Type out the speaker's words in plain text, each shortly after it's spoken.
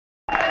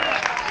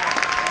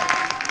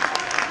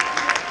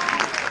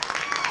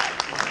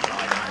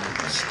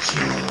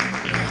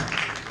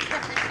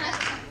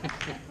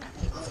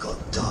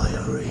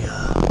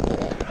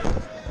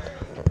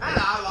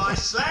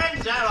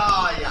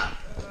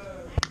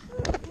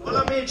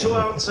here to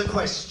answer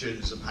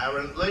questions,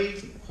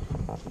 apparently.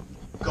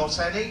 Got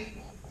any?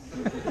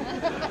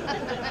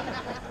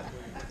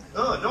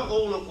 Oh, not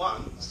all at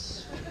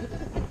once.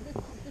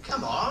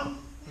 Come on,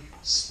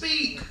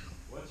 speak.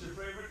 What's your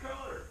favorite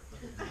color?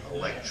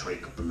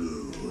 Electric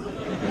blue.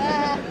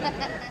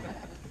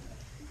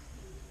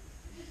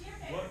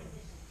 What?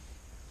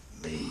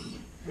 Me.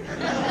 Did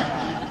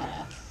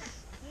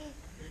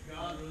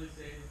God really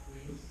save the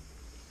queen?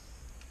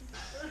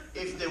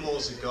 If there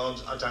was a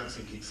God, I don't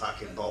think he'd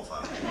fucking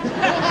bother.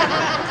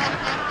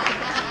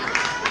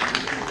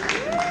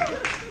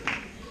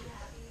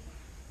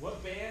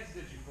 What bands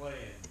did you play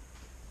in?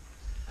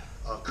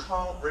 I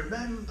can't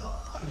remember.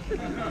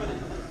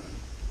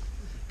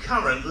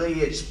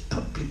 Currently, it's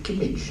Public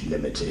Image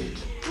Limited.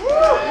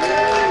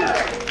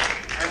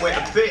 And with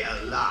a bit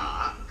of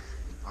luck,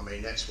 I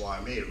mean, that's why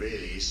I'm here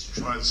really, is to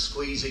try and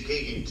squeeze a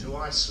gig into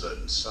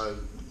Iceland. So,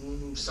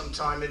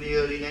 sometime in the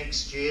early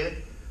next year,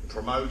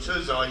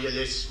 promoters, are you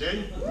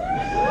listening?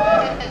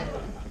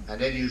 And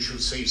then you shall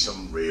see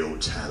some real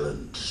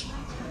talent.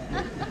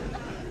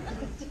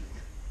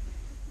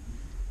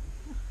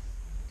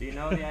 Do you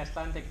know the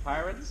Icelandic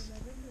pirates?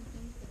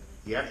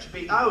 You have to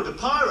be... Oh, the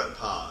pirate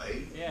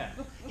party? Yeah.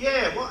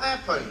 Yeah, what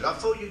happened? I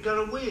thought you were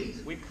going to win.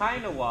 We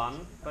kind of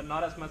won, but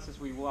not as much as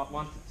we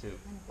wanted to.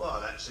 Well,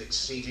 that's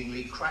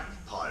exceedingly crap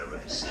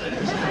pirates. Will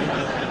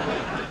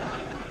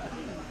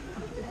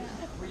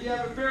you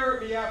have a beer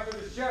with me after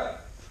the show?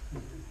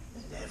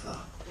 Never.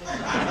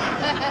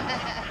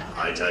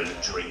 I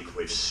don't drink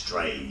with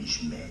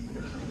strange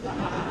men.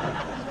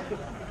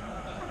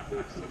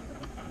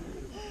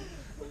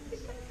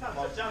 Come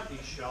on, don't be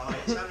shy.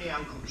 It's only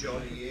Uncle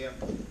Johnny here.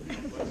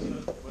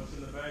 What's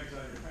in the bags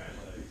on your pant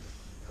leg?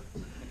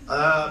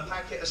 A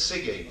packet of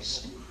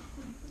ciggies.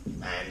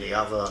 And the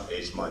other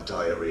is my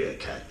diarrhea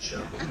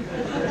catcher.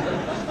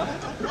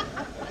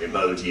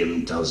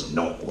 Imodium does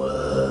not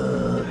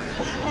work.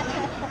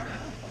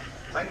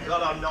 Thank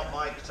God I'm not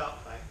mic'd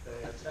up back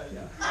there, I tell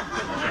you.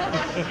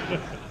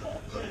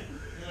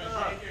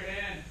 Shake your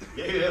hand.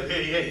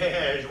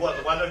 Yeah, it's what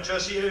the one I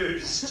just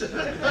used.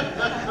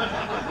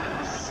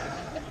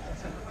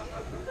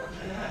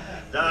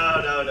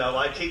 No,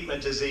 I keep my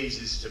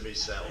diseases to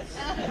myself.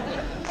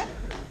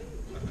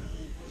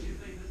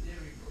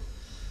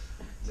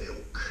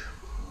 Milk.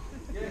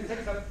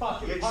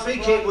 You'd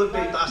think it would be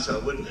butter,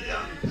 wouldn't you?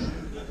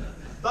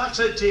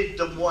 Butter did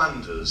the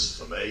wonders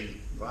for me,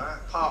 right?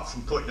 Apart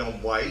from putting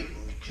on weight,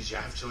 because you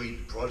have to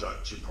eat the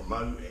product you're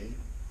promoting.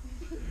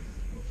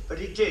 But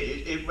it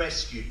did, it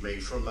rescued me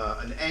from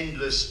an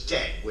endless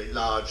debt with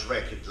large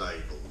record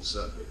labels.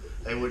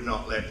 They would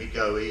not let me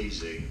go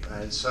easy.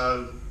 And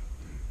so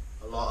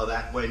a lot of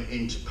that went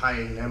into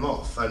paying them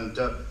off. And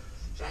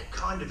that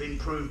kind of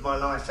improved my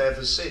life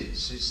ever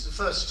since. It's the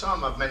first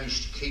time I've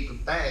managed to keep a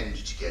band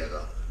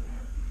together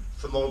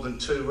for more than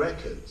 2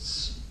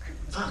 records.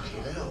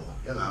 Fucking hell,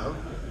 you know.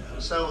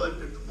 So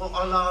what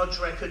are large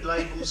record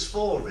labels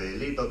for,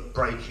 really, but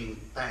breaking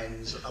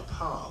bands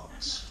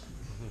apart?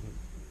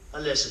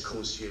 Unless, of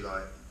course, you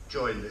like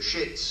join the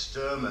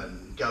shitstorm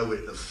and go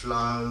with the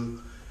flow,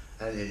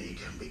 and then you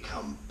can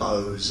become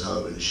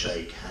bozo and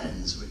shake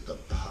hands with the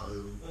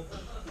Pope.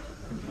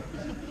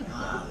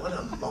 Ah, what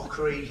a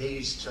mockery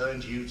he's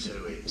turned you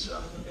two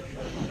into.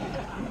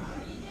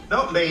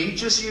 Not me,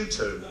 just you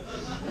two.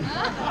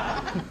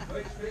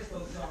 Which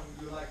Bristol song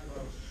do you like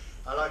most?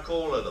 I like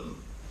all of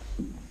them.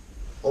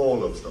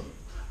 All of them.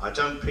 I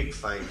don't pick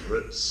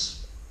favourites.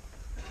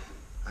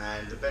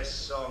 And the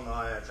best song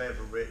I have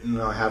ever written,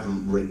 I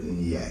haven't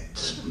written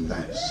yet. And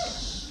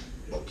that's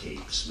what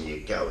keeps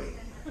me going.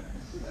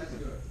 That's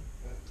good.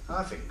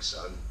 I think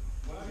so.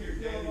 What's your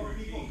daily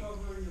routine?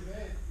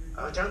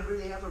 I don't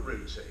really have a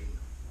routine.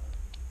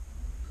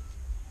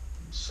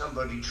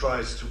 Somebody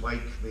tries to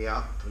wake me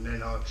up and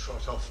then I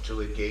trot off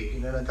to a gig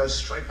and then I go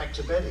straight back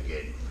to bed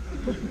again.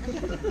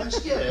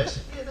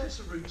 That's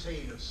a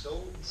routine of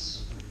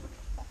sorts.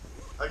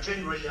 I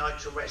generally like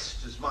to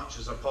rest as much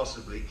as I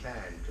possibly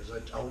can because I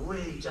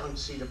really don't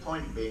see the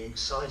point in being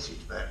excited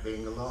about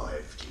being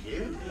alive. Do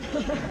you?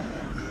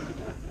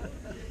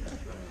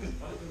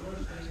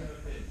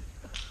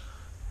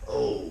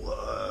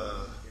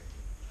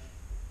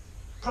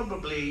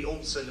 Probably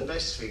also the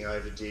best thing I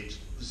ever did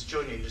was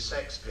joining the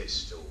Sex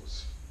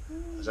Pistols.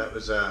 That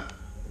was a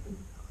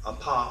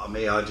part of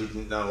me I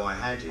didn't know I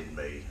had in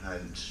me,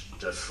 and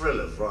the thrill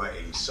of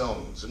writing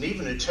songs and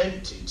even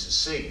attempting to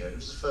sing. It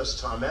was the first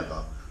time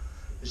ever.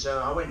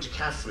 I went to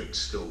Catholic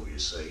school, you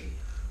see,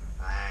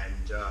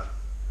 and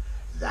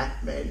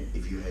that meant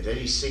if you had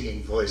any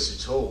singing voice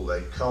at all,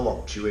 they'd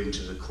co-opt you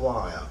into the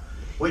choir,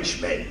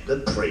 which meant the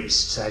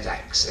priests had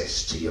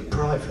access to your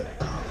private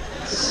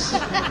parts.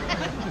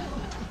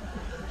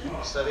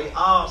 So the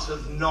art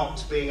of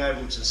not being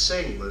able to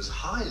sing was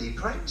highly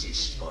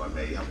practiced by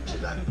me up to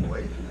that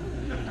point.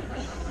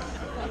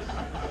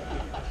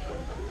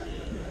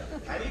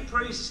 Any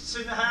priests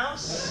in the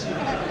house?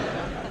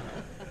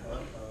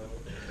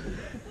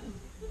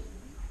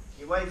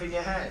 You waving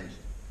your hand?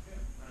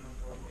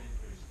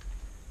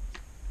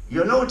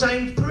 You're an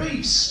ordained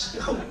priest.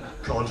 Oh,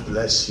 God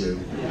bless you.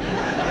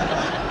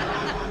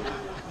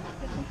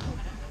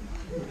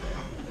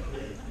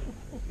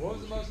 What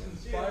was the most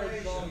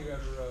inspired song you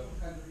ever wrote?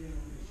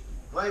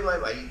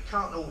 Wait, you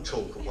can't all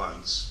talk at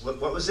once. What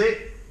was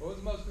it? What was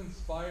the most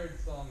inspired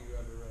song you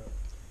ever wrote?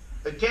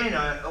 Again,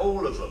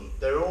 all of them.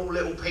 They're all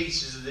little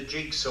pieces of the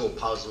jigsaw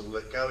puzzle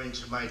that go in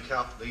to make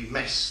up the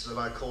mess that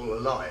I call a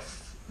life.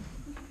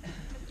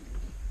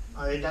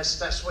 I mean,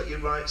 that's what you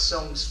write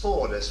songs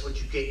for. That's what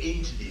you get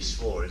into this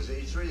for.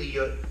 It's really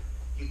you're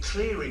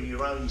clearing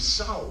your own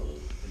soul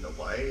in a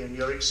way, and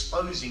you're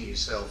exposing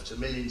yourself to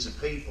millions of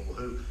people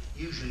who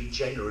usually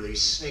generally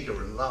snigger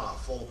and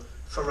laugh or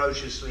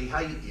ferociously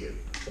hate you.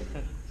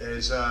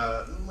 There's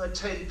a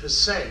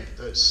 10%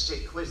 that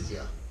stick with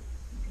you.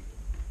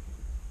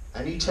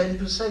 Any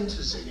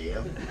 10%ers in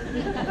here?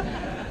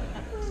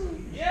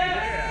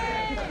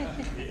 Yeah!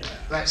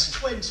 That's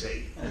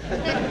 20.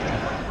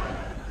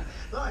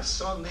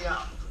 Nice on the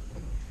up.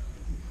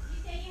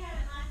 You say you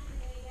haven't lasted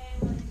any day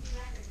more than 2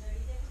 records. Are you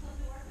difficult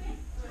to work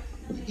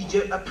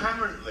with? Or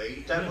Apparently,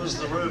 that was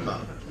the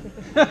rumour.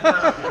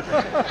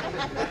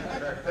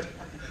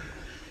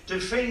 The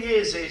thing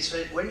is, it's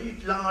when you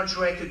large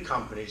record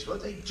companies,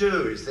 what they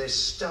do is their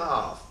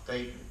staff,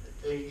 they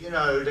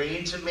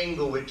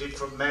intermingle with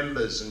different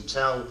members and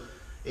tell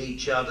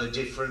each other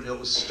different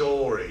little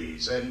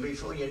stories, and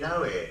before you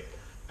know it,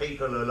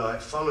 people are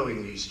like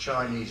following these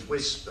Chinese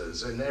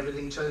whispers, and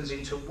everything turns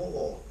into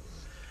war.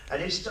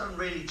 And it's done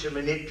really to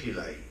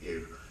manipulate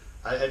you,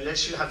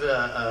 unless you have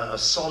a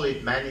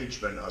solid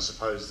management, I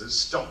suppose, that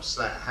stops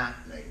that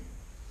happening.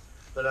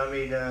 But I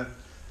mean,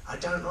 I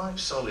don't like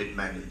solid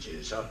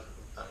managers,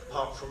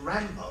 apart from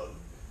Rambo.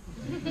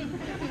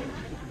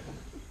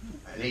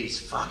 And he's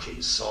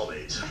fucking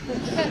solid.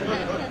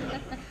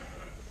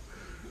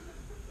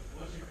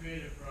 What's your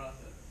creative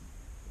process?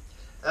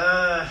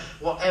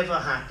 Whatever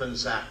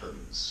happens,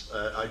 happens.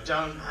 I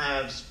don't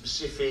have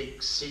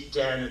specific sit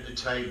down at the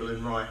table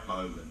and write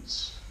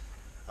moments.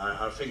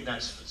 I think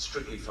that's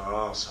strictly for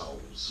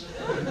arseholes.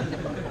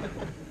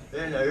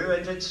 You know,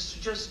 it's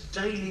just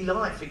daily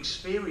life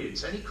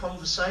experience. Any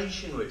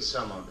conversation with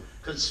someone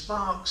can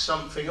spark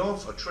something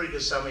off or trigger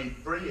something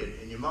brilliant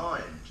in your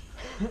mind.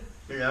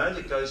 You know,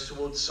 that goes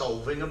towards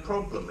solving a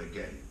problem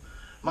again.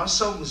 My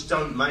songs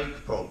don't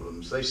make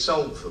problems, they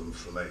solve them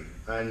for me.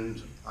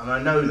 And I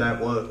know that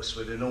works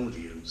with an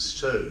audience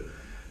too.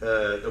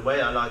 The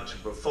way I like to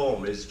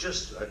perform is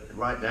just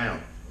right now,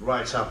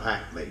 right up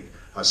at me.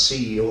 I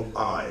see your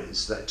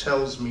eyes, that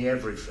tells me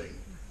everything.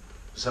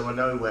 So I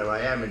know where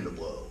I am in the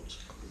world.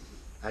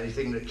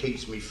 Anything that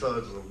keeps me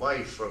further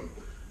away from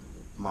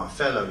my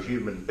fellow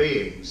human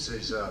beings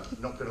is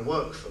not going to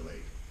work for me.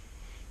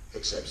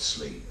 Except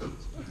sleep. Do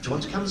you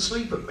want to come and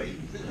sleep with me?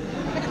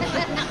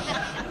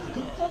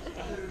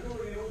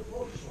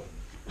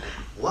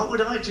 What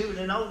would I do in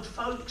an old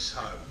folks'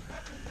 home?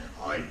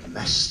 I'd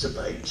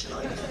masturbate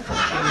like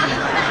fucking...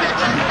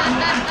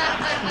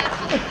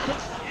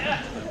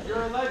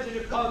 You're a legend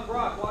of punk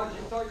rock. Why don't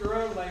you start your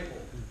own label?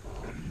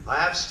 I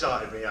have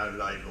started my own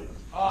label.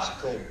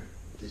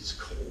 It's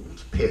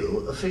called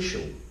Pill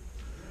Official.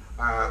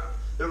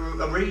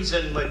 The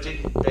reason we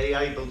didn't be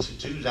able to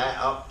do that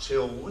up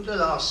till the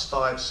last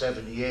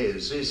 5-7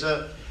 years is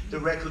the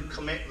record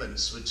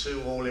commitments were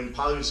too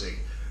all-imposing.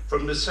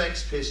 From the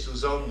Sex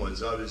Pistols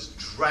onwards, I was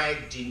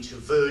dragged into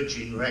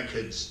Virgin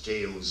Records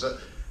deals that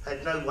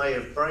had no way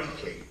of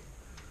breaking.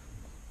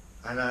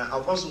 And I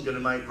wasn't going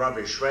to make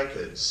rubbish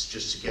records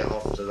just to get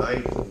off the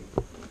label.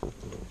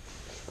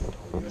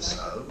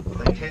 So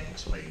they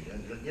kept me,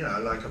 and, you know,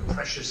 like a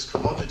precious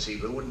commodity,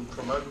 but wouldn't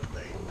promote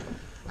me.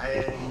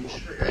 And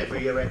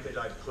every record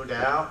I put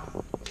out,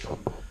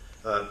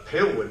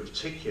 Pill in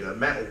particular,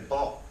 Metal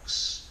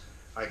Box,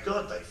 my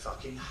God, they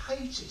fucking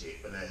hated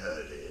it when they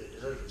heard it.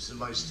 It was the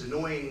most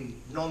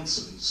annoying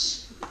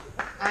nonsense.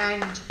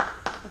 And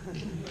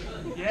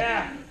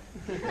Yeah.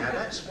 now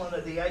that's one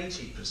of the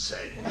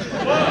 80%.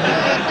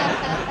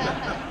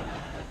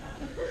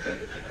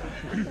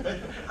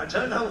 I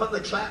don't know what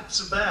the clap's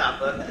about,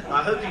 but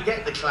I hope you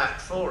get the clap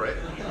for it.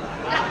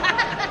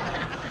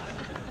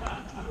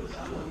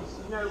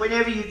 You know,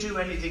 whenever you do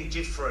anything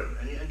different,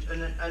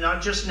 and I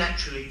just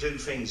naturally do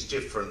things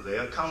differently,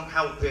 I can't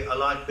help it, I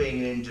like being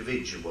an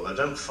individual. I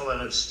don't follow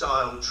no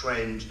style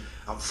trend.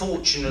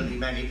 Unfortunately,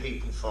 many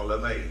people follow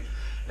me.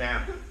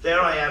 Now, there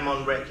I am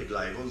on record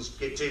labels,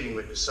 dealing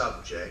with the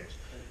subject,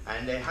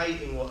 and they're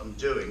hating what I'm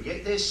doing,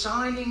 yet they're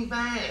signing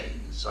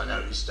bands, I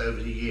noticed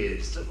over the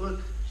years, that were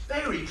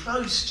very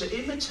close to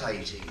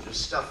imitating the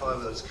stuff I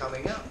was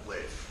coming up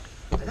with.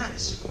 And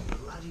that's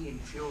bloody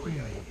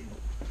infuriating.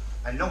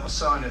 And not a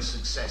sign of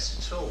success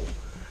at all.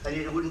 And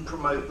it wouldn't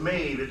promote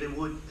me, but it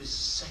would the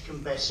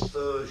second best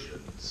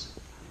versions.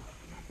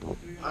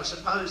 I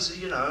suppose,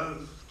 you know,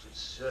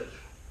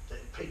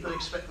 people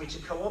expect me to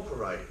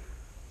cooperate.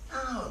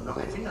 No, I'm not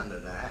having none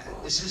of that.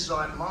 This is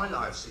like my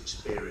life's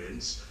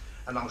experience,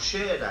 and I'll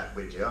share that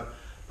with you,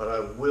 but I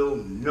will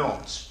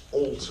not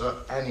alter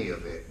any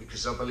of it,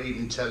 because I believe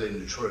in telling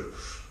the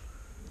truth.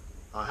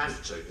 I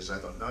have to, because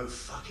I've got no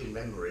fucking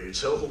memory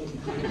at all.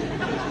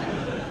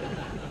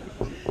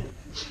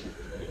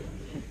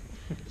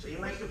 So you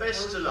make the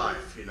best of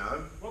life, you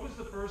know. What was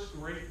the first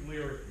great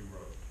lyric you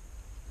wrote?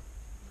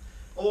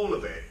 All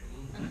of it.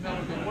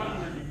 No, the one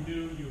where you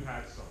knew you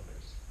had something.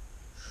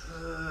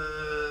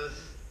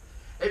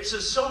 It's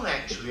a song,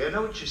 actually. I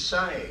know what you're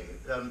saying.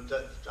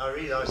 That I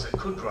realised I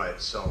could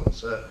write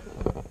songs.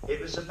 It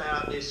was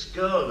about this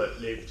girl that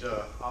lived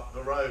up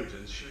the road,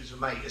 and she was a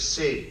mate of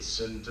Sid's,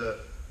 and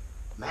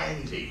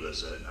Mandy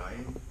was her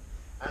name.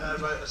 And I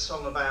wrote a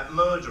song about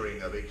murdering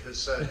her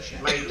because she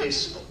made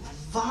this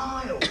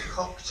vile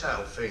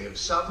cocktail thing of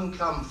Southern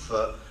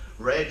Comfort,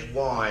 red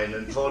wine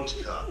and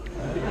vodka.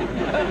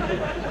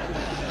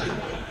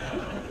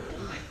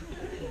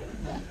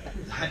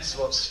 That's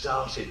what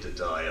started the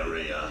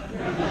diarrhea.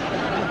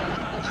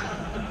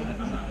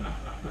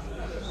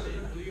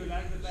 Do you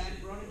like the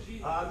band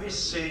Prodigy? I miss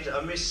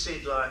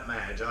Sid like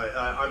mad.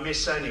 I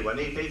miss anyone,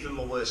 even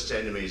my worst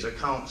enemies. I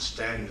can't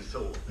stand the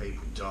thought of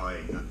people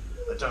dying.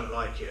 I don't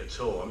like it at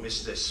all. I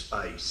miss their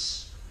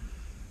space.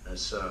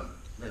 It's,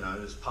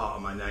 it's part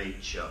of my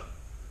nature.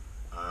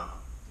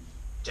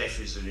 Death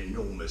is an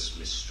enormous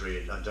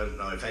mystery. I don't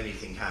know if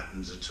anything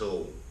happens at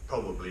all.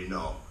 Probably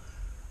not.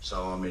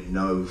 So I'm in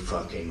no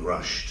fucking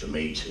rush to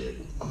meet it.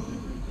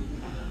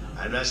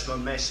 And that's my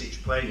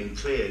message, plain and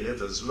clear.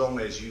 Live as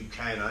long as you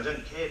can. I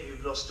don't care if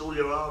you've lost all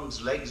your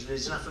arms, legs, and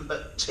there's nothing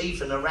but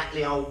teeth and a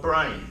rattly old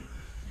brain.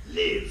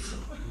 Live.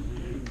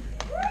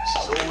 This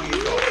is all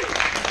you got.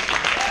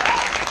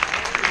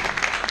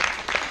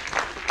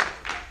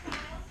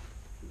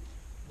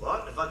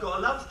 What? Have I got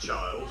a love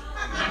child?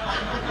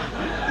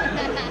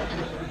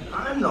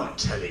 I'm not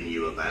telling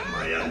you about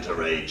my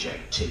underage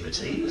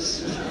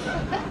activities.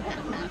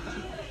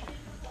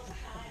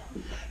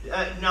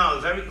 No,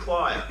 very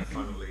quiet,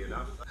 funnily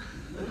enough.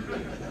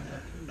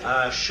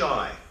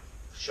 Shy,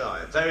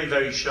 very,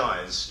 very shy,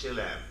 and still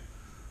am.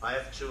 I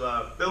have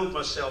to build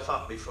myself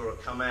up before I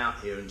come out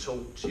here and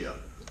talk to you.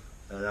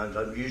 And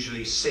I'm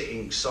usually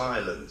sitting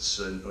silence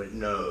and with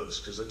nerves,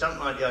 because I don't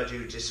like the idea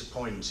of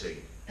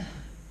disappointing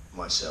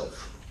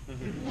myself.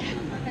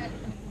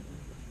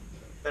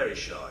 Very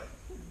shy.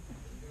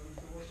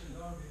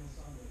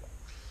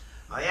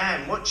 I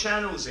am. What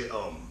channel's it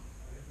on?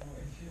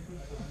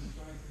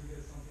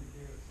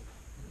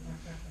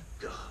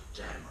 God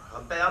damn.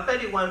 I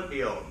bet it won't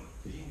be on.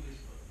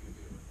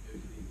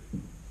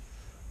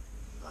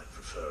 I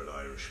prefer an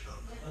Irish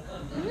pub.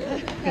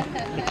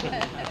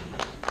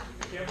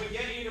 Can we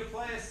get you to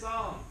play a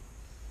song?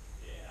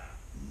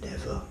 Yeah.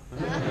 Never.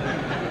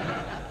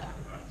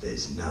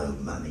 There's no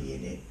money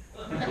in it.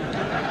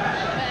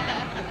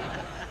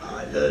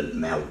 I learned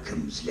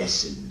Malcolm's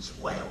lessons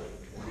well.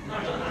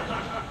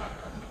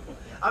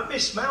 I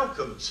miss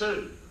Malcolm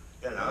too,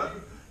 you know.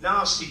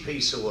 Nasty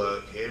piece of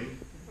work, him.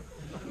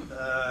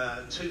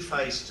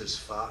 Two-faced as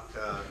fuck.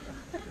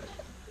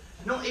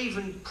 Not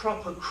even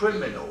proper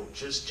criminal,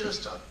 just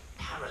a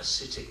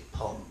parasitic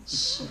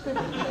ponce.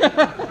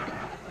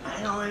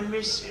 And I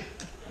miss him.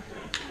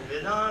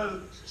 You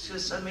know, it's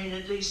just, at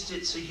least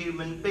it's a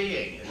human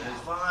being, and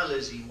as vile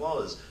as he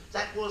was,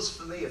 that was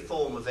for me a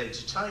form of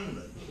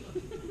entertainment.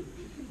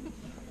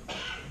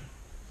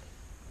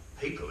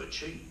 People are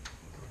cheap.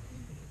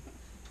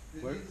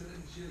 Did the incident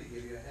in Chile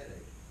give you a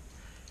headache?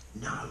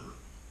 No.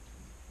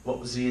 What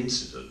was the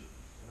incident?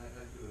 When I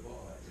went through the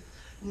bottle like this?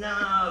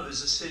 No, it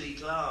was a silly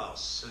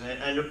glass,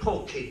 and the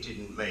poor kid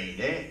didn't mean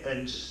it,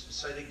 and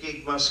so the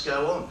gig must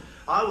go on.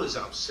 I was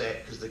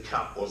upset because the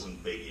cup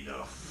wasn't big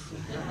enough.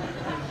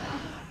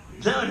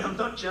 No, I'm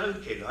not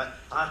joking.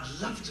 I'd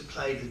love to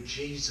play the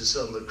Jesus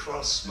on the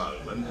cross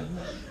moment.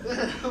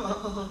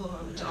 Oh,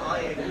 I'm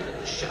dying.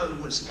 The show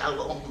must go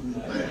on.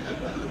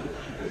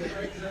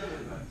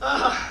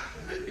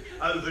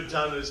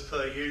 Overdone as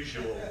per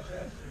usual.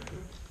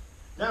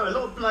 No, a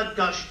lot of blood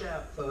gushed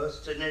out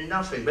first and then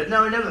nothing. But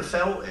no, I never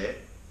felt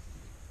it.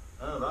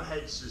 Oh, my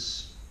head's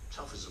as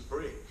tough as a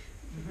brick.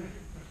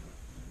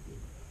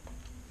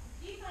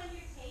 Do you find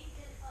your taste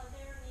in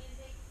other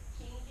music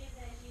changes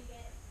as you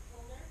get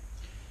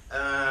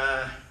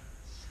older?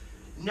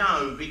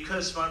 No,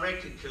 because my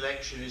record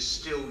collection is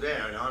still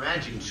there and I'm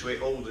adding to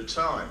it all the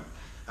time.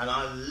 And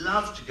I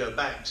love to go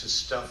back to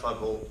stuff I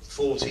bought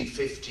 40,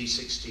 50,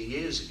 60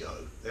 years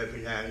ago,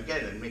 every now and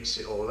again, and mix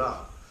it all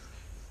up.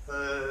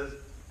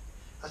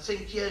 I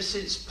think, yeah,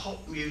 since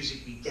pop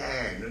music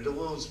began, the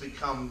world's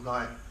become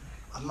like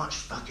a much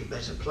fucking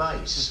better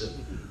place.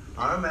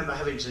 I remember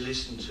having to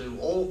listen to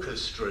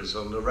orchestras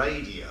on the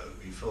radio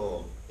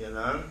before, you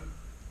know,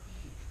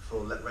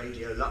 for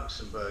Radio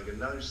Luxembourg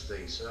and those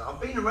things. So I've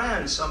been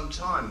around some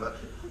time, but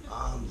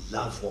I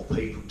love what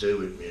people do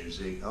with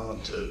music. I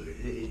do.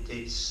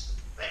 It's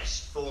the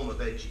best form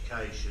of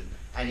education,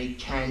 and it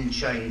can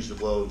change the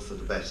world for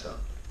the better.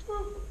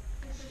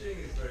 Sting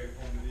is very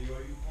fond of you.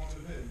 Are you fond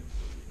of him?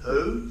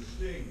 Who?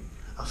 Sting.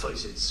 I thought you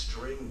said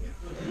string.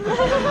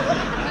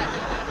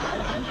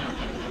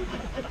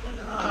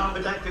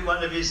 Would that be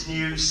one of his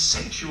new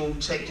sexual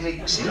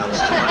techniques he loves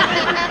to make?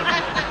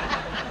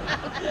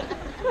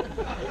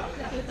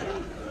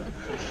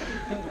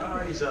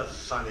 He's a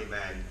funny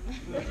man.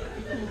 You like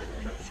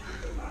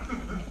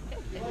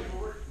to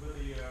work with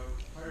the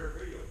pirate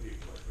radio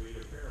people, like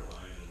Radio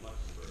Caroline in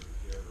Luxembourg, if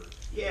you ever...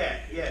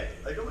 Yeah.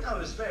 When I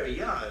was very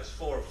young, I was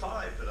 4 or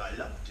 5, but I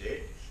loved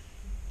it.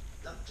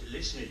 Loved it,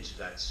 listening to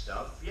that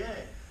stuff, yeah.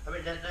 I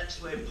mean,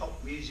 that's where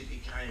pop music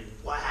became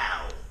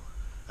wow.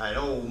 And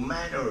all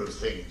manner of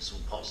things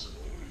were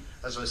possible.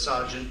 That's why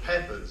Sgt.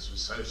 Pepper's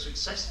was so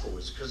successful.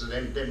 It's because of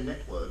them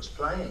networks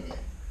playing it.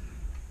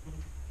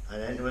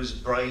 And then there was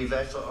a brave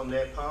effort on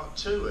their part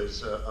too,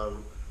 as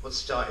what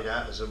started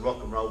out as a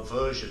rock and roll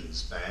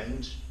versions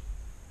band,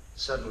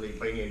 suddenly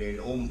bringing in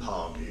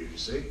umpa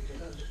music,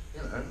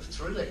 you know,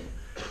 thrilling.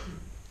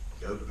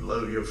 Go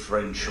blow your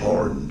French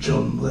horn,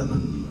 John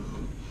Lennon.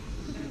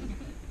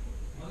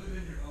 Other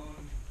than your own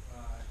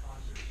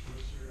concerts,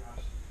 what's your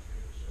absolute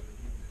favorite show that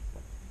you've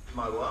been to?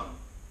 My what?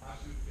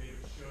 Absolute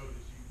favorite show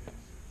that you've been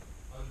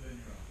to, other than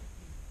your own?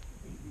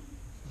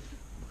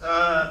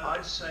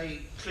 I'd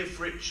say Cliff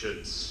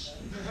Richard's.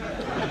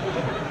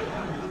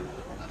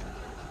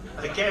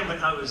 Again, when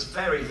I was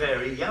very,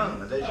 very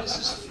young. They're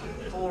just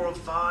 4 or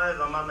 5.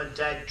 My mum and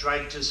dad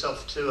dragged us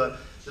off to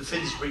the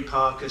Finsbury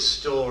Park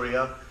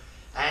Astoria,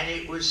 and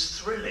it was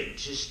thrilling.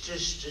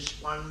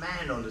 Just one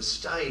man on the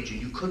stage,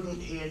 and you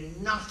couldn't hear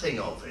nothing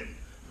of him.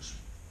 It was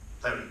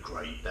very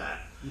great,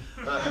 that.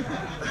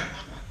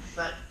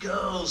 That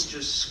girls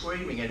just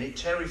screaming, and it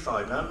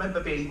terrified me. I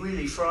remember being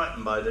really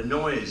frightened by the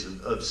noise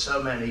of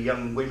so many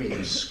young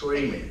women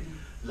screaming.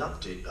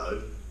 Loved it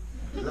though,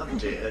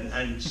 loved it,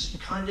 and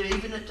kind of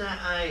even at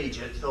that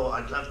age I thought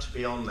I'd love to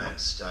be on that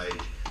stage,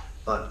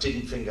 but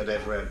didn't think I'd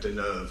ever have the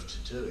nerve to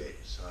do it.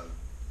 So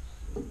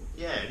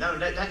yeah, no,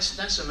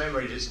 that's a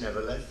memory that's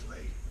never left me.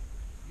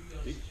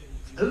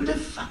 Who'd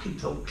have fucking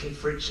thought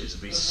Cliff Richards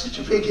would be such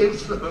a big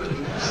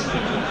influence?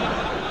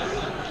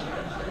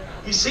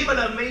 You see what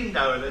I mean,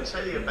 though, and I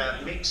tell you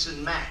about mix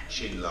and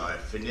match in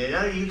life, and you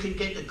know, you can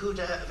get the good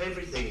out of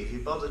everything if you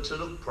bother to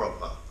look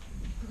proper.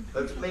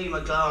 But for me, my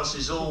glass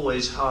is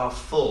always half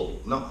full,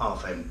 not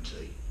half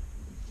empty.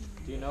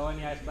 Do you know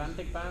any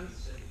Icelandic bands?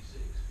 76.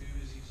 Who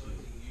was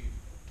exciting you?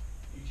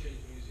 You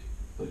changed music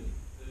 30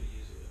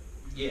 years ago.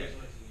 Who was Yeah.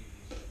 exciting you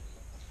these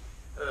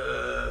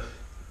days?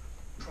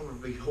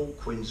 Probably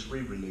Hawkwind's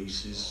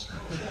re-releases.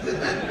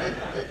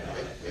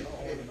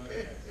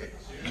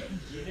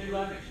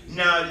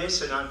 No,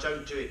 listen, I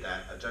don't do it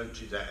that. I don't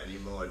do that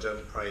anymore. I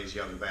don't praise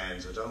young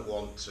bands. I don't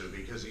want to,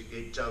 because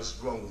it does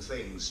wrong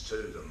things to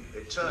them.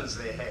 It turns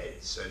their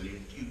heads, and you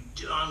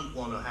don't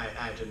want to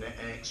add an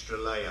extra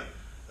layer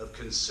of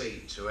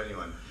conceit to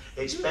anyone.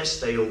 It's best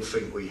they all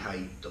think we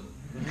hate them.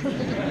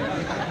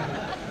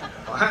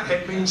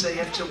 It means they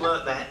have to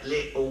work that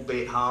little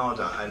bit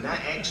harder, and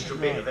that extra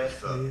bit of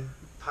effort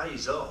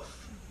pays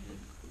off.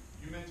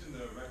 You mentioned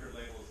the record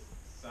labels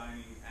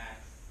signing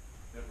acts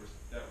that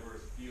were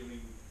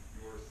stealing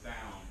your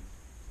sound.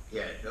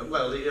 Yeah,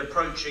 well,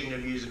 approaching the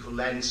musical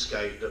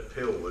landscape that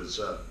Pill was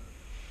What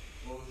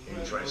was the most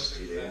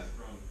interested in. success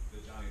from the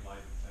Johnny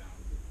Lydon sound?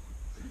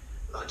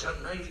 I don't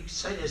know if you could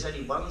say there's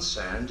any one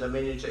sound. I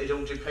mean, it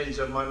all depends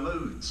on my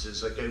moods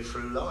as I go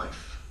through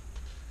life.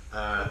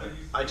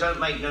 I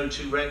don't make no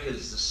 2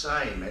 records the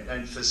same,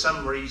 and for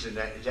some reason,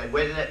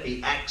 whether that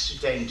be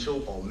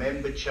accidental or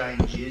member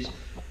changes,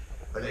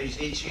 but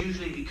it's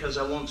usually because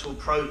I want to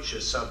approach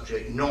a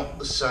subject not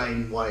the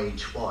same way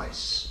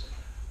twice,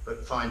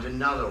 but find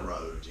another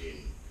road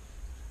in.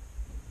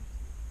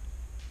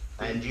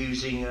 And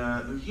using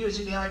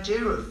the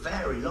idea of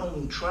very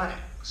long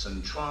tracks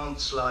and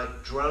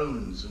trance-like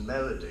drones and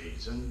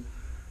melodies, and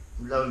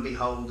lo and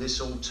behold, this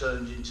all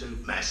turned into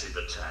Massive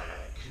Attack.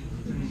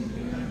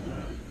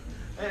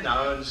 You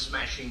know, and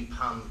Smashing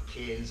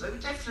Pumpkins. They were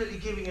definitely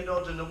giving a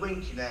nod and a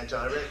wink in our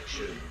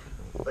direction,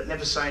 but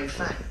never saying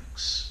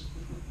thanks.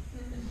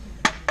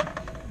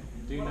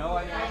 Do you know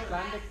any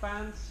Icelandic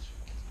bands?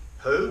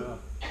 Who?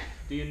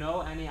 Do you know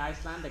any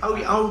Icelandic Oh,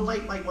 bands? yeah, oh,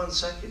 wait 1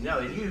 second. No,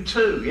 and you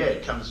too. Yeah,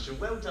 it comes to.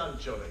 Well done,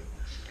 Johnny.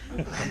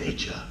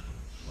 Manager.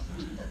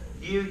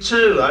 You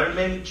too. I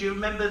remember. Do you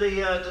remember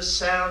the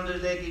sound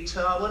of their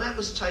guitar? Well, that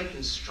was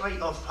taken straight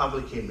off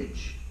Public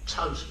Image.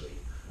 Totally.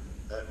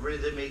 That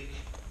rhythmic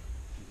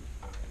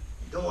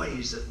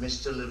noise that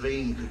Mr.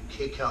 Levine could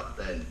kick up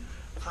then.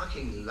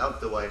 Fucking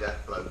love the way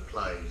that bloke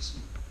plays.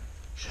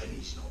 Shame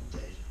he's not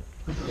dead.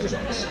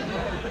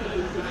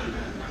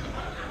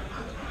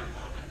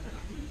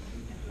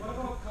 What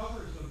about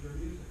covers of your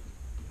music?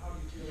 How do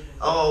you feel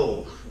about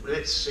Oh,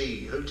 let's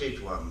see. Who did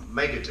one?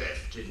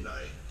 Megadeth, didn't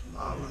they?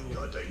 Oh my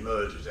God, they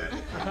murdered that.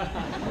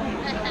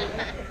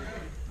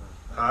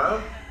 Huh?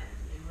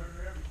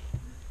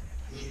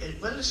 Yeah,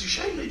 well, it's a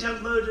shame they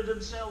don't murder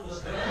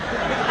themselves.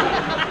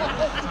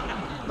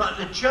 But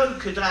the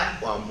joke of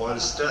that one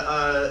was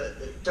that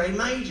they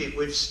made it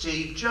with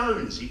Steve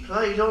Jones. He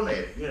played on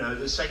it, you know,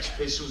 the Sex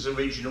Pistols'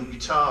 original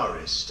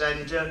guitarist,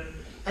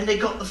 and they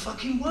got the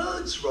fucking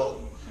words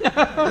wrong. What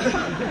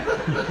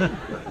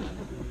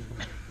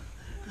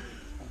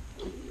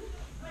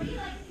do you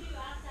like to do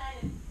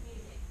outside of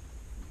music?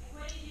 Like,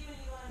 what do you do when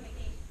you go on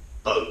vacation?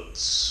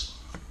 Boats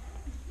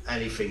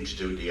anything to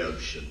do with the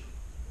ocean.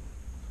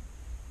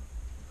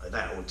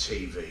 That or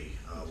TV.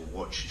 I will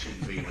watch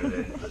TV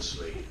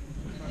relentlessly.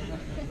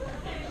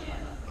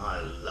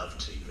 I love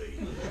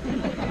TV.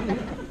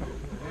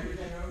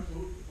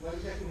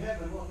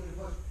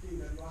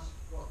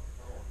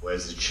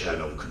 Where's the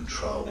channel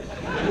control?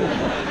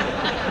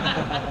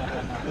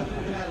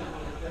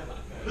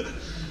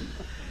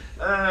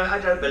 I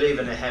don't believe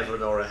in a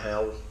heaven or a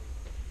hell.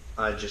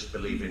 I just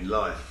believe in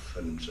life,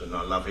 and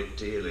I love it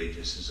dearly.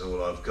 This is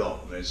all I've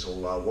got, and it's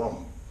all I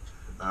want.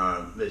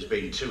 There's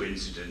been 2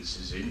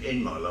 incidences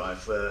in my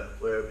life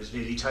where it was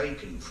nearly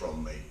taken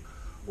from me.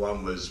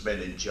 One was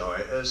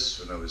meningitis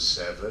when I was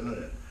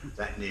 7.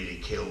 That nearly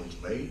killed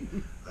me.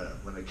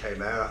 When I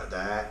came out of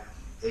that,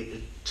 it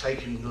had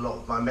taken a lot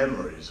of my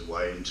memories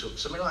away and took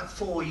something like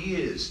 4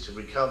 years to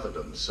recover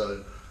them.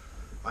 So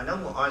I know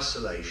what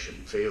isolation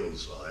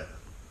feels like.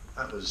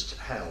 That was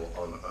hell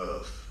on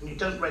earth. And you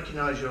don't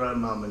recognise your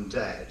own mum and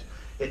dad.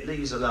 It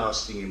leaves a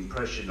lasting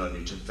impression on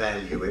you to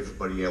value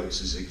everybody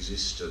else's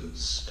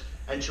existence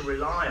and to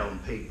rely on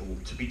people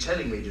to be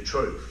telling me the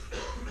truth.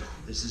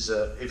 This is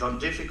if I'm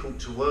difficult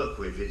to work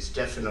with, it's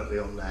definitely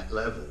on that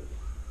level.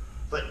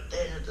 But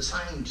then at the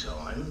same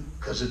time,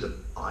 because of the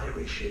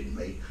Irish in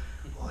me,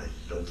 I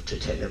love to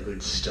tell a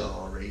good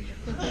story.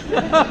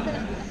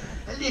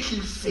 A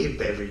little fib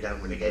every now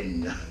and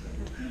again.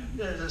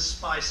 The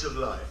spice of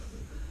life.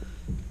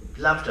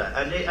 Loved it.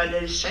 And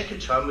the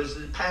second time was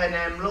the Pan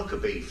Am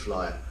Lockerbie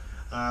flight.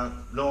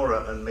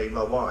 Nora and me,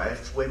 my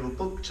wife, we were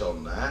booked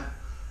on that,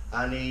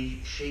 and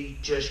she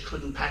just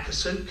couldn't pack a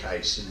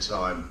suitcase in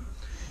time.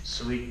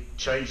 So we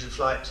changed the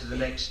flight to the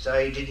next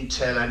day, didn't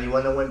tell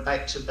anyone, and went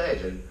back to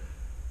bed. And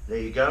there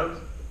you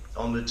go,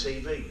 on the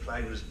TV,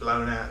 plane was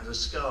blown out of the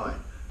sky.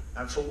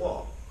 And for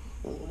what?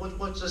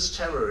 What does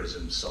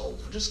terrorism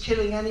solve? What does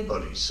killing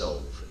anybody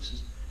solve?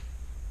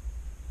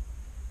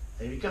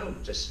 There you go,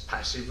 just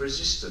passive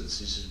resistance.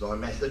 This is my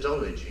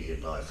methodology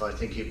in life. I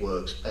think it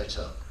works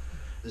better.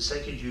 The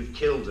second you've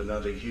killed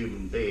another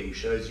human being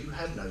shows you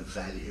have no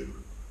value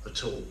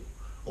at all,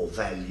 or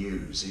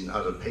values in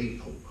other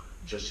people,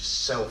 just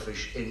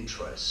selfish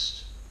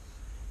interest.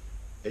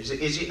 Is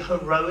it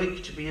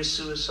heroic to be a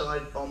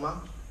suicide bomber,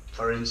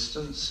 for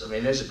instance? I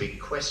mean, there's a big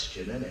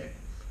question, isn't it?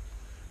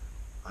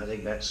 I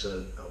think that's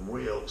a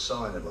real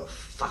sign of a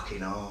fucking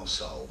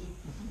arsehole.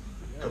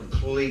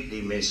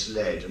 Completely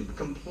misled and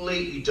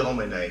completely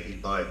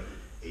dominated by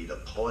either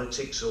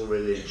politics or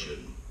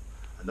religion.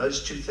 And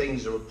those 2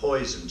 things are a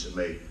poison to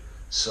me.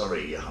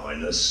 Sorry, Your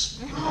Highness.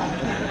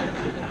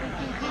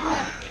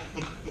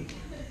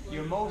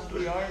 You're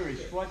mostly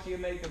Irish. What do you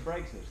make of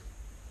Brexit?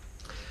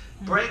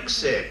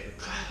 Brexit,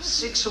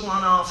 6 of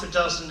one, half a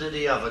dozen of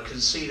the other. Can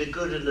see the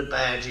good and the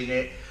bad in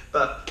it.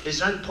 But there's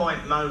no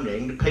point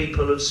moaning. The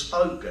people have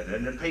spoken,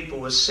 and the people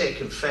were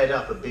sick and fed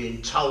up of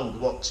being told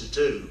what to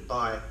do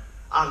by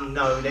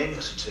unknown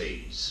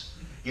entities.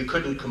 You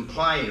couldn't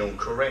complain or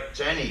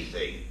correct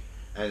anything,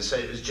 and so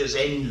it was just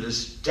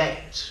endless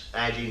debt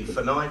ad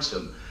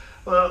infinitum.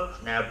 Well,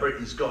 now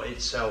Britain's got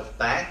itself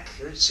back.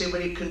 Let's see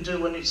what it can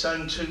do on its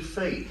own 2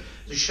 feet.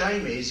 The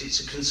shame is it's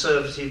a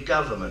Conservative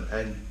government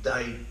and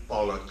they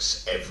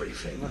bollocks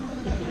everything.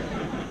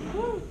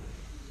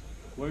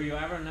 Were you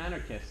ever an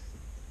anarchist?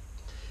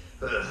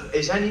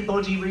 Is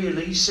anybody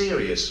really?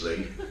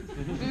 Seriously?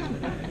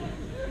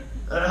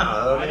 I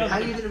mean, how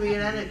are you going to be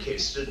an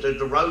anarchist?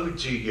 The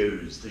roads you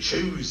use, the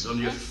shoes on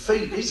your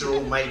feet, these are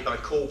all made by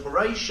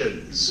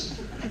corporations.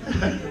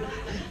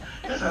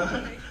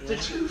 The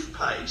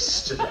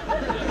toothpaste.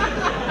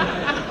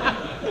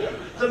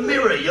 The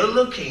mirror you're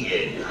looking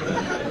in.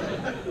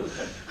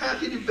 How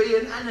can you be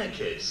an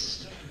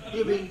anarchist?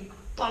 You'd be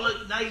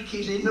bollock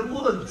naked in the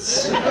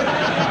woods.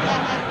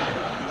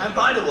 And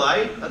by the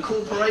way, a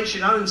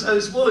corporation owns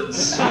those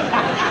woods.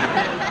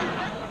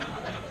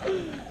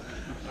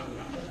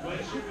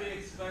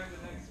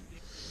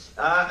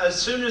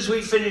 As soon as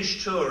we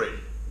finish touring.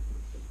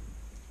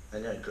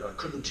 And I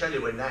couldn't tell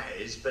you when that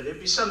is, but it'll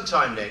be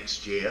sometime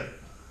next year.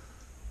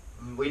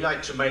 We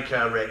like to make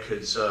our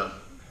records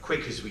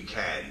quick as we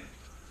can.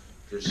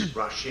 Just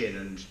rush in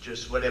and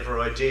just whatever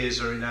ideas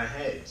are in our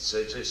heads. So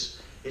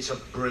it's a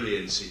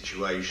brilliant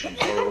situation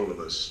for all of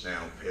us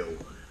now, Pill.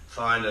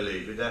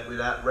 Finally, with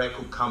that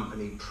record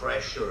company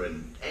pressure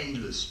and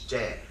endless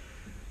debt,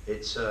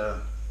 it's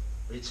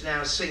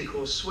now sink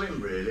or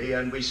swim, really,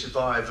 and we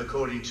survive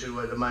according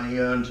to the money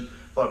earned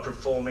by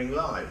performing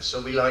live.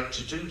 So we like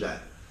to do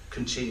that,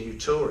 continue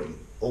touring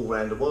all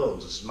around the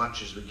world as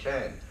much as we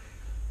can.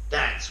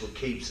 That's what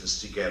keeps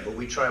us together.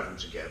 We travel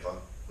together.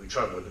 We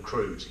travel with the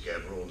crew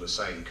together on the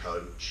same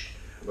coach,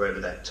 wherever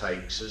that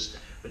takes us.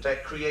 But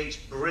that creates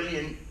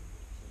brilliant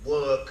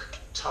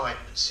work-type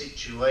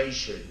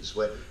situations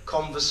where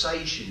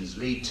conversations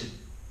lead to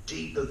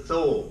deeper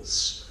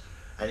thoughts.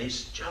 And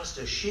it's just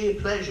a sheer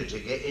pleasure to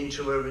get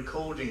into a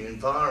recording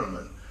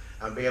environment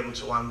and be able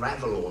to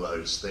unravel all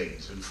those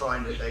things and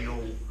find that they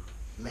all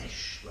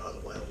mesh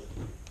rather well.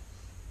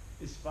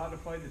 Is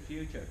Spotify the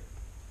future?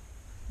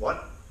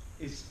 What?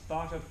 Is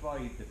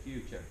Spotify the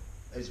future?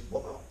 Is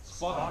what?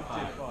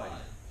 Spotify.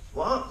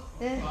 What?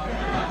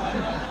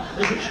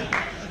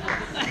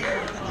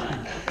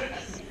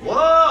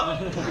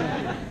 What?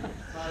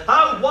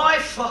 Oh,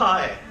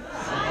 Wi-Fi!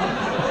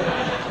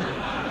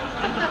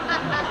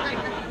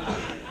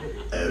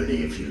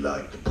 Only if you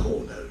like the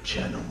porno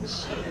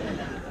channels.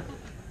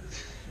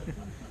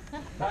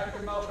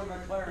 Dr. Malcolm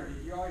McLaren,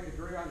 did you always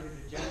agree on his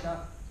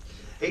agenda?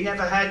 He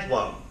never had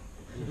one.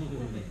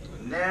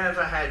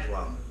 Never had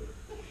one.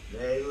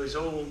 It was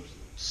all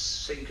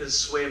sink and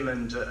swim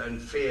and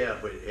fear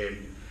with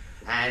him.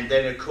 And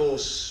then, of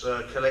course,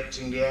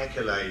 collecting the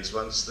accolades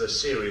once the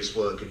serious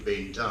work had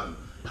been done.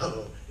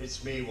 Oh,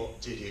 it's me what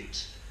did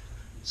it.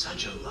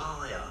 Such a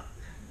liar.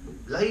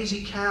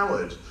 Lazy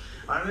coward.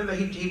 I remember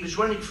he was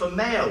running for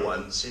mayor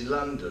once in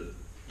London.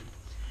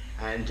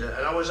 And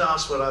I was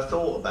asked what I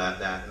thought about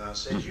that. And I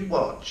said, you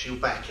watch, you'll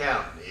back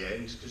out in the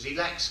end, because he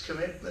lacks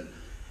commitment.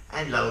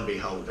 And lo and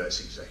behold, that's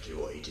exactly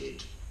what he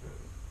did.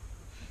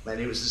 And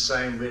it was the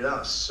same with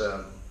us.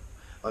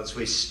 Once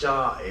we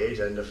started,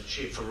 and the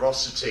sheer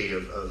ferocity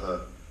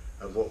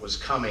of what was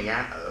coming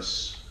at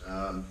us,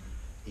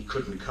 he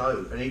couldn't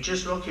cope. And he'd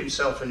just lock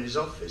himself in his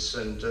office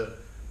and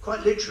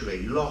quite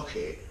literally lock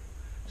it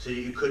so that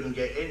you couldn't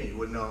get in, he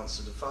wouldn't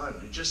answer the phone.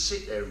 He'd just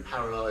sit there in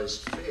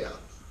paralysed fear.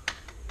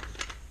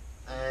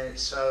 And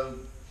so,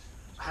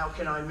 how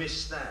can I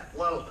miss that?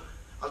 Well,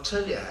 I'll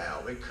tell you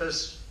how,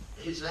 because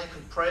his lack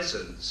of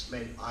presence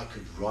meant I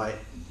could write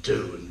and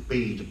do and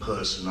be the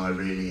person I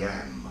really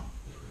am.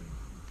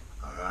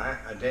 Alright?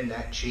 And then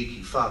that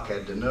cheeky fuck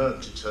had the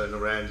nerve to turn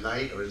around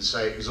later and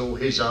say it was all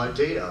his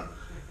idea.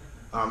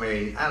 I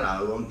mean,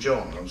 hello, I'm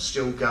John, I'm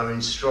still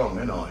going strong,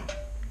 ain't I?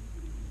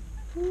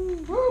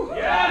 Woo!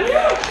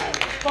 Yeah!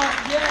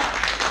 Fuck yeah!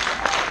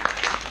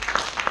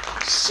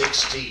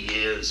 60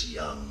 years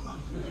young.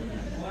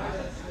 Why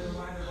does the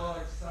reminder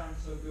wallet sound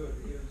so good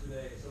here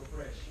today, so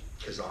fresh?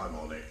 Because I'm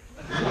on it.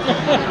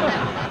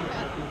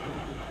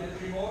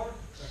 Anything more?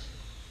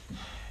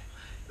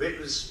 It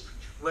was,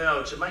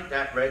 well, to make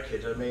that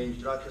record, I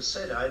mean, like I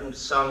said, I hadn't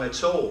sung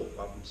at all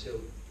up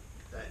until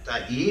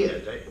that year,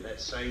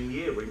 that same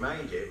year we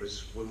made it. It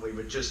was when we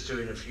were just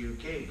doing a few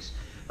gigs.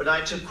 But I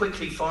had to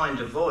quickly find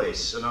a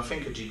voice, and I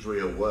think I did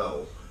real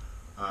well.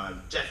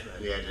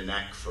 Definitely had a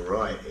knack for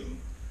writing.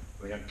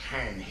 I mean, I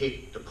can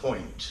hit the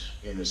point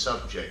in a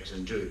subject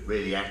and do it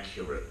really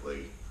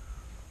accurately.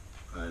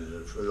 And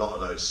a lot of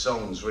those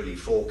songs really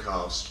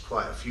forecast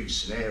quite a few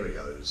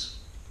scenarios.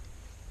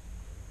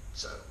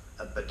 So,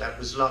 but that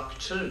was luck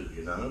too,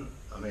 you know.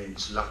 I mean,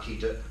 it's lucky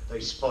that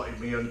they spotted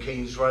me on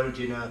King's Road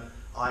in a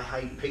I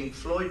Hate Pink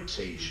Floyd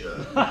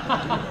t-shirt.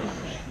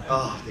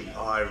 Oh, the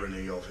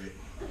irony of it.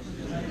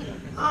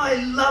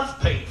 I love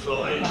Pink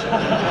Floyd.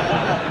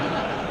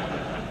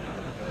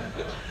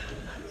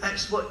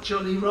 That's what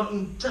Johnny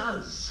Rotten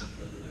does.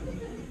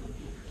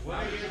 What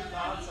are your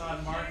thoughts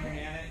on Martin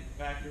Hannett and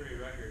Factory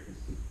Records?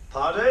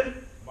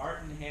 Pardon?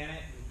 Martin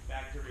Hannett and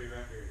Factory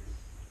Records.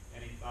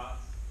 Any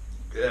thoughts?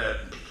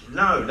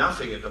 No,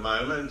 nothing at the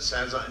moment.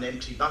 Sounds like an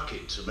empty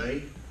bucket to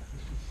me.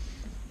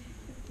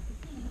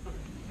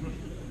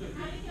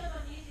 How do you feel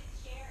about music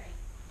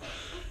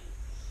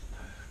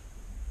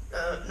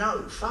sharing?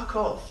 No, fuck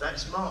off.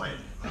 That's mine.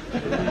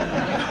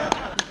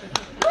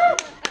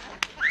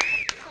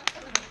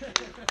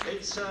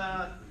 It's,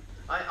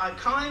 I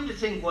kind of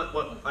think what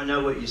I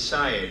know what you're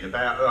saying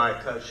about,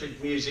 like,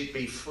 should music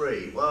be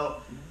free?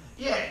 Well,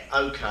 yeah,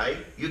 okay,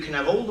 you can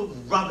have all the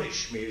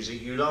rubbish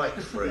music you like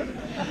free,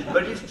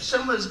 but if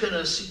someone's going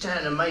to sit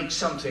down and make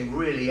something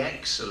really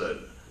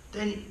excellent,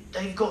 then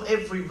they've got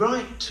every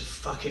right to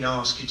fucking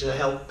ask you to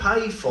help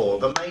pay for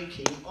the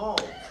making of.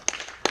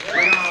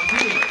 We are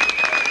human.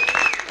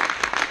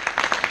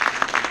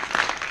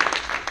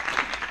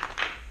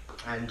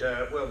 And,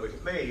 well,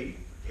 with me,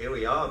 here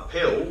we are,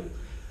 Pill.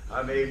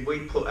 I mean,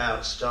 we put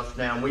out stuff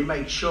now and we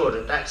make sure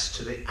that that's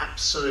to the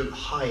absolute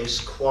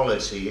highest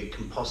quality it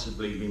can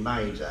possibly be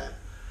made at.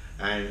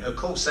 And of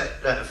course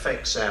that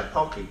affects our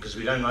pocket because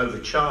we don't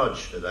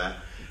overcharge for that.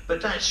 But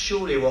that's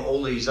surely what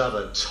all these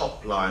other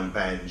top line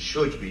bands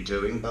should be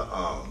doing but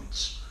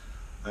aren't.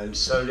 And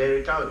so there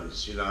it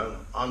goes, you know.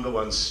 I'm the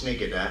one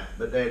sniggered at,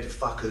 but they're the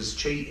fuckers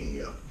cheating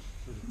you.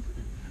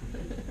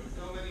 With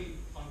so many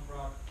punk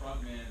rock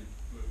frontmen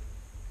who have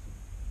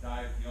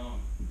died young,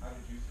 how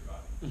did you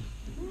survive?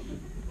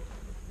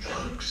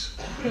 Drugs.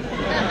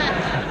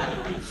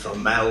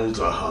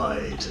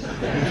 Formaldehyde.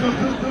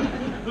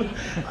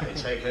 I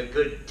take a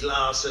good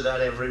glass of that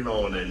every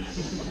morning.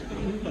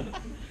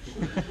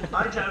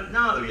 I don't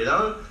know, you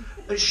know.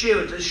 The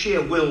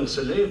sheer will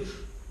to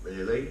live,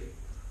 really.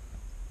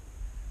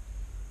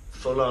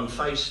 Full on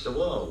face the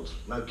world.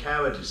 No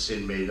cowardice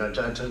in me. I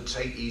don't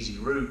take easy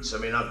routes. I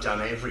mean, I've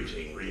done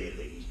everything,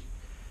 really.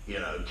 You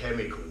know,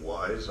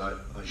 chemical-wise, I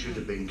should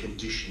have been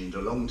conditioned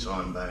a long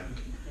time back.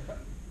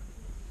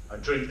 I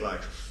drink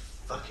like a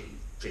fucking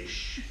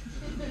fish.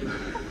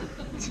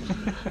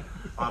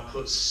 I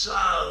put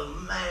so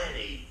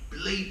many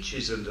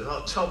bleaches on the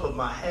top of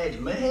my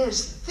head. My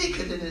hair's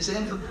thicker than it's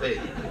ever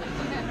been.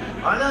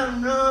 I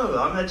don't know.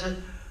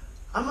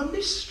 I'm a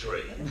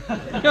mystery.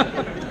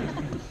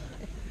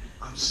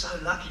 so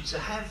lucky to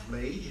have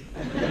me.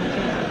 Will you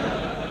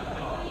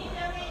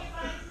donate your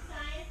body to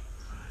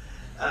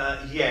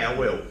science? Yeah, I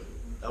will.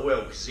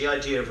 Because the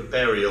idea of a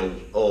burial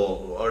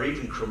or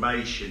even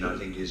cremation, I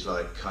think, is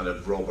like kind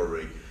of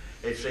robbery.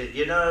 If it,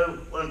 you know,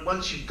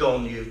 once you've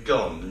gone,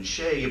 and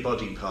share your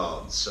body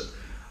parts.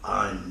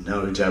 I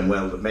know damn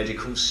well that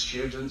medical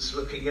students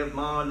looking at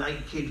my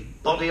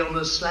naked body on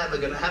the slab are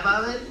going to have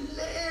a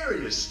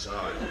hilarious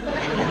time.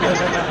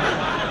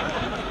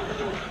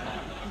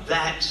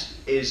 That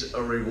is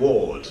a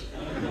reward.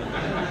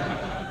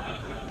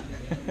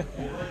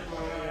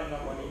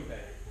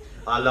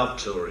 I love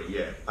touring,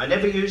 yeah. I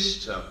never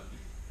used to.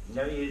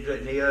 Never used to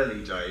in the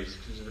early days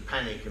because of the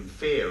panic and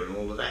fear and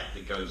all of that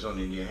goes on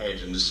in your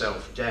head and the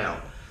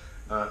self-doubt.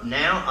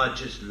 Now I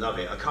just love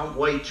it. I can't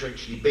wait to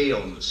actually be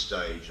on the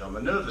stage. I'm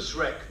a nervous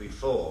wreck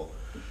before,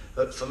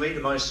 but for me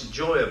the most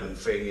enjoyable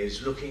thing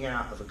is looking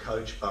out of a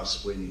coach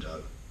bus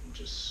window and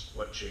just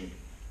watching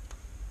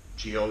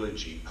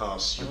geology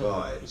pass you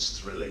by. It's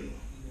thrilling.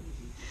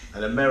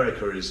 And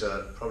America is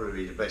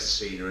probably the best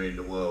scenery in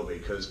the world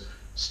because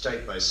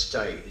state by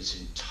state it's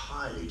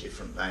entirely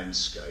different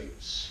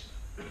landscapes.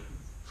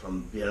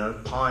 From, you know,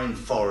 pine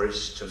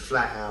forest to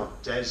flat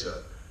out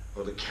desert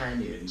or the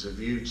canyons of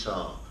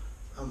Utah.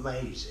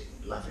 Amazing,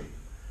 love it.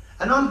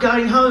 And I'm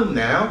going home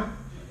now.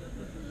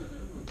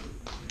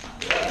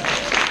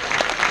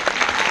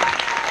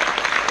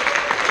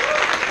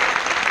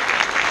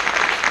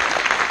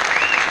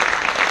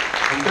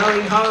 I'm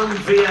going home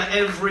via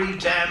every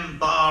damn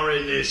bar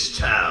in this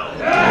town.